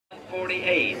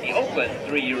148, the open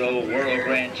 3-year-old World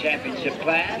Grand Championship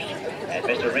class. And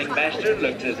Mr. Ringmaster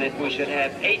looks as if we should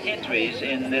have 8 entries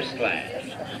in this class.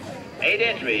 8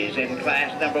 entries in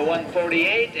class number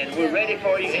 148, and we're ready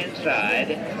for you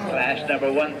inside class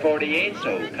number 148,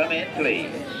 so come in,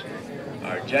 please.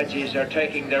 Our judges are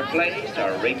taking their place.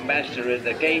 Our ringmaster is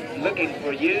at the gate looking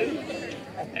for you.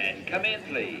 And come in,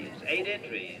 please. 8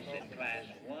 entries in class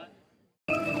 1.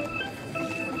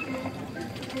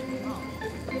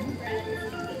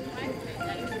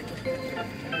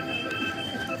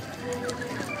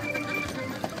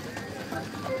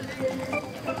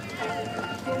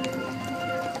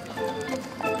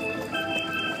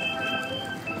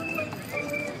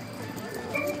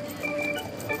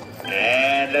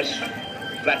 And let's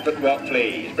flat-foot walk,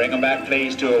 please. Bring them back,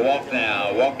 please, to a walk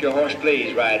now. Walk your horse,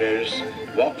 please, riders.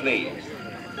 Walk, please.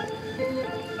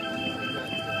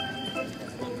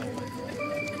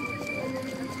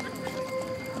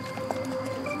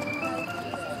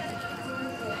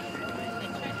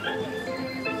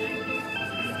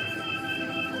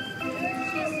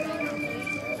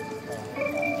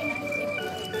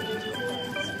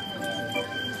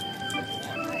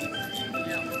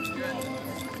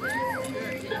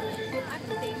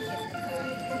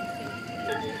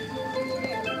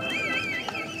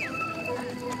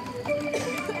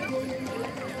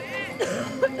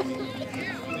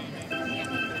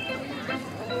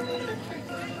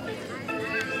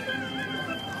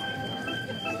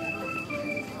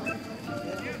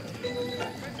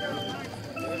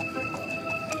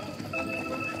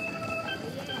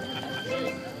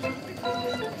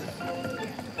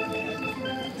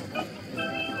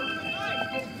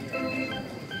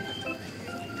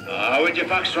 Would you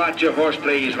foxtrot your horse,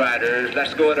 please, riders?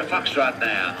 Let's go at a foxtrot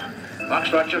now.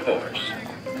 Foxtrot your horse.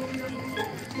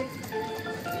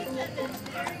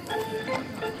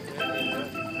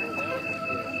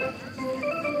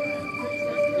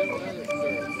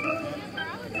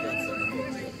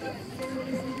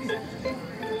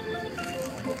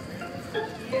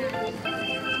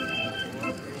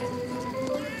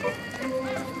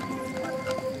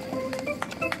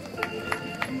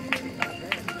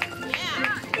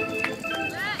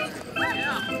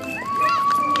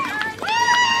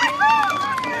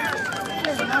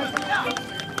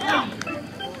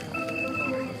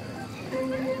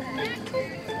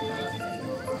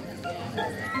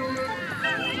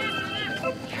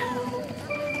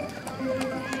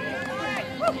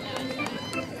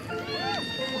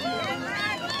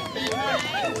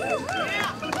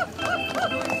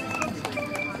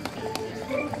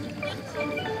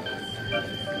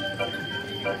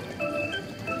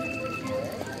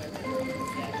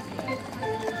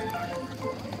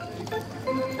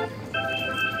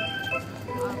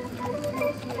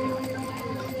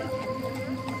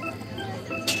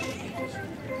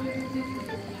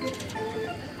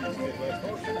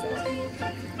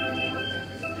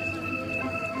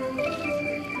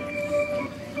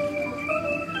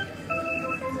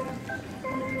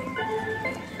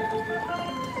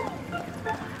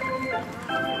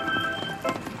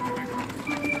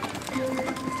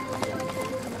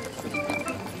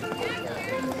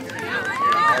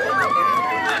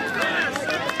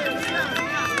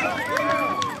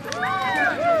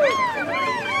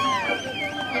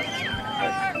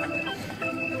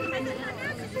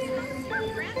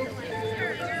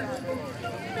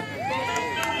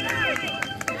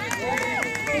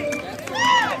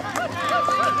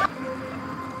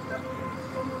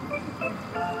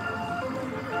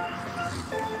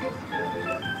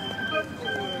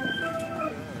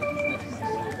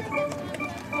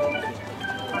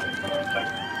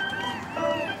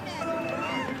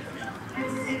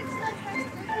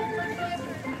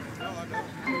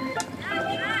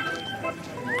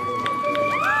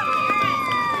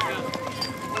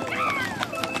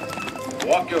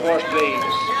 Walk your horse,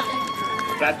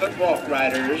 please. Flat-foot walk,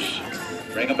 riders.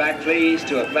 Bring them back, please,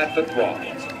 to a flat-foot walk.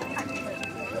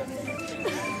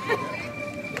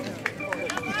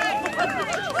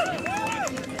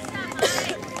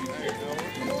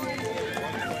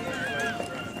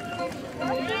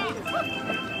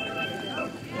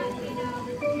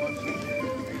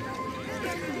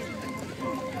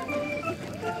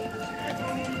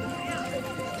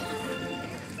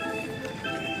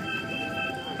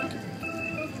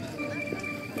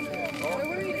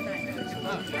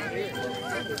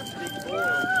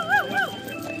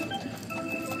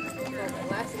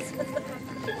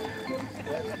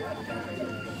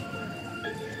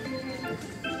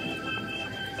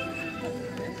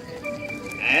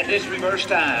 And this reverse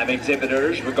time,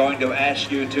 exhibitors, we're going to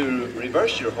ask you to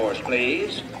reverse your horse,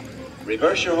 please.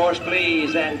 Reverse your horse,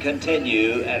 please, and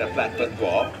continue at a flat-foot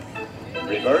walk.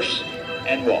 reverse,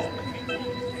 and walk.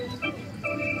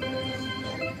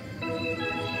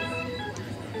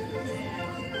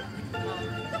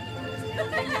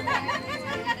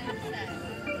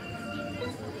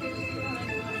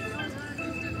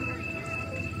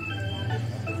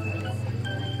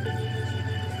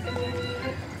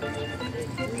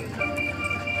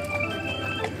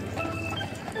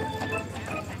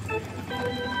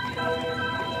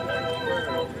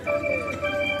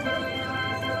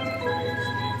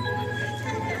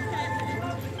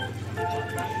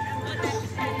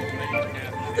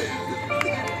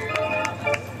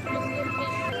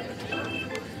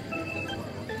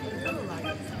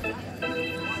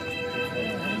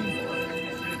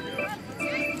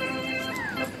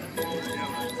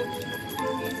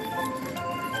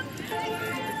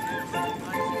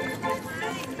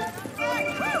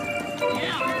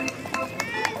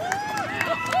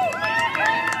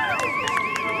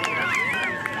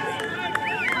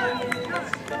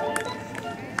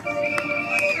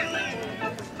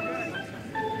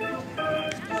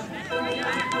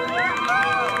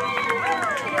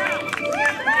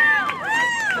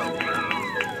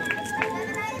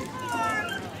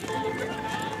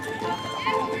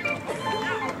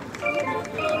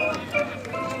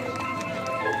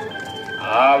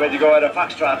 Ready to go at a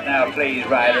Foxtrot now, please,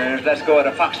 riders. Let's go at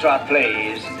a Foxtrot,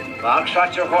 please.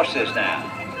 Foxtrot your horses now.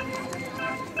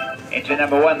 Entry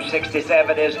number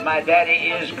 167 is My Daddy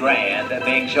Is Grand,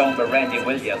 being shown by Randy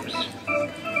Williams.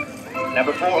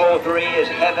 Number 403 is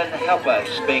Heaven Help Us,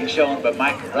 being shown by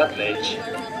Mike Rutledge.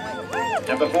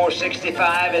 Number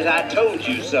 465 is I Told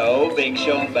You So, being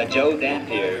shown by Joe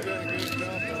Dampier.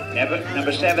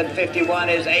 Number 751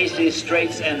 is Aces,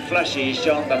 Straights, and Flushies,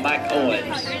 shown by Mike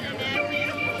Owens.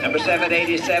 Number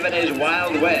 787 is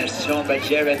Wild West, shown by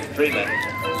Jarrod Freeman.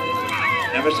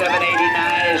 Number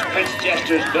 789 is Prince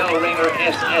Jester's Bell Ringer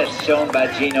SS, shown by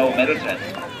Gino Middleton.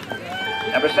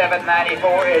 Number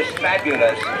 794 is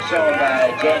Fabulous, shown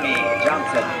by Jamie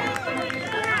Johnson.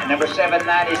 And number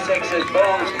 796 is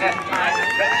Bull's Half-Pint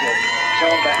Princess,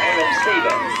 shown by Aaron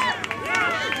Stevens.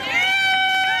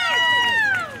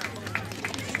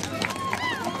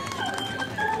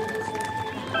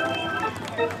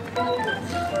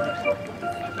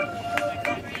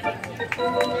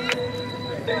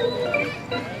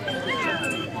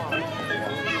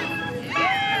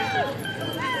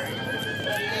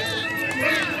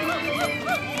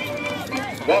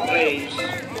 Walk, please.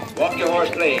 Walk your horse,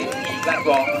 please. Flat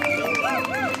walk.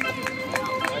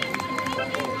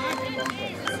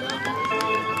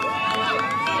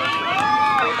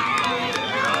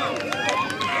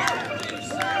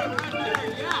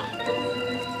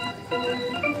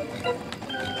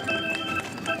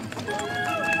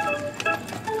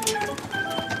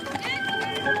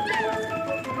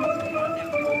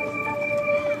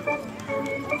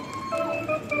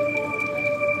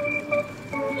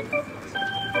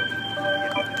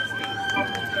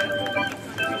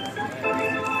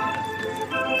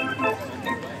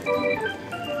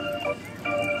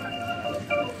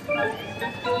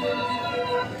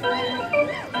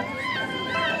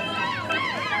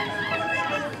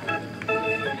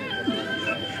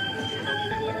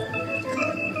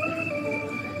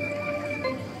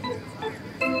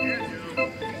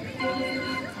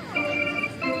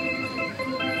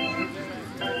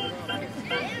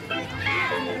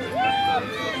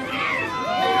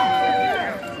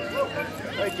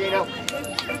 Gino.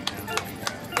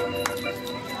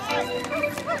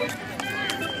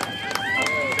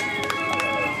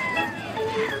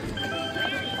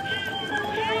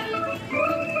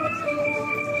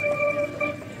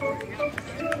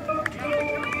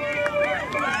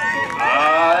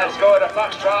 Let's go to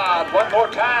Foxtrot. One more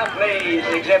time, please,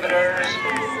 exhibitors.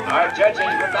 Our judges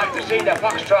would like to see the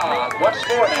Foxtrot. Once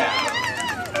more now.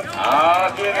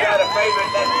 If you've got a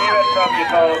favorite, let's hear it from you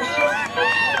folks.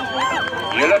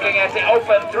 You're looking at the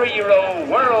Open 3-year-old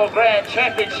World Grand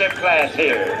Championship class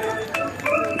here.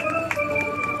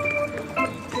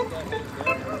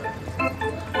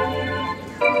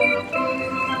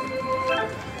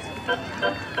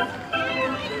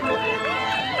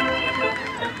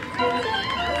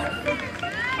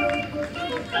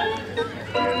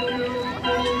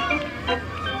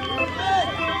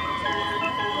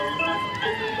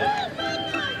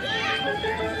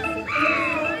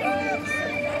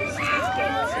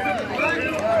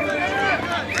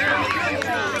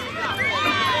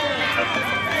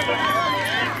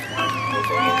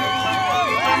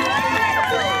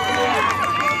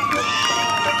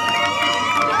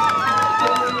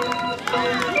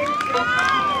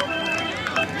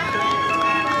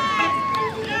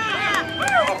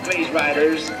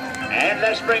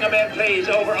 let's bring them in, please,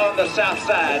 over on the south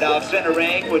side of center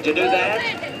ring. Would you do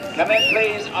that? Come in,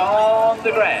 please, on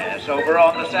the grass over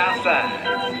on the south side.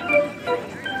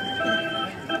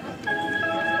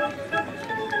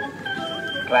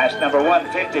 Class number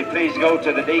 150, please go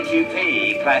to the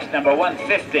DQP. Class number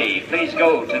 150, please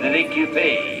go to the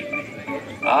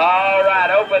DQP. All right,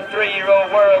 open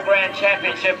 3-year-old World Grand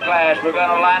Championship class. We're going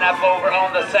to line up over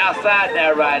on the south side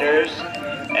now, riders.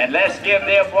 And let's give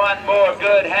them one more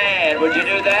good hand. Would you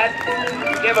do that?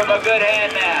 Give them a good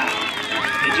hand now.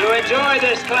 Did you enjoy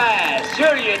this class?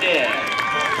 Sure you did.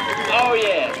 Oh,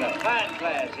 yes, a fine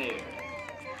class here.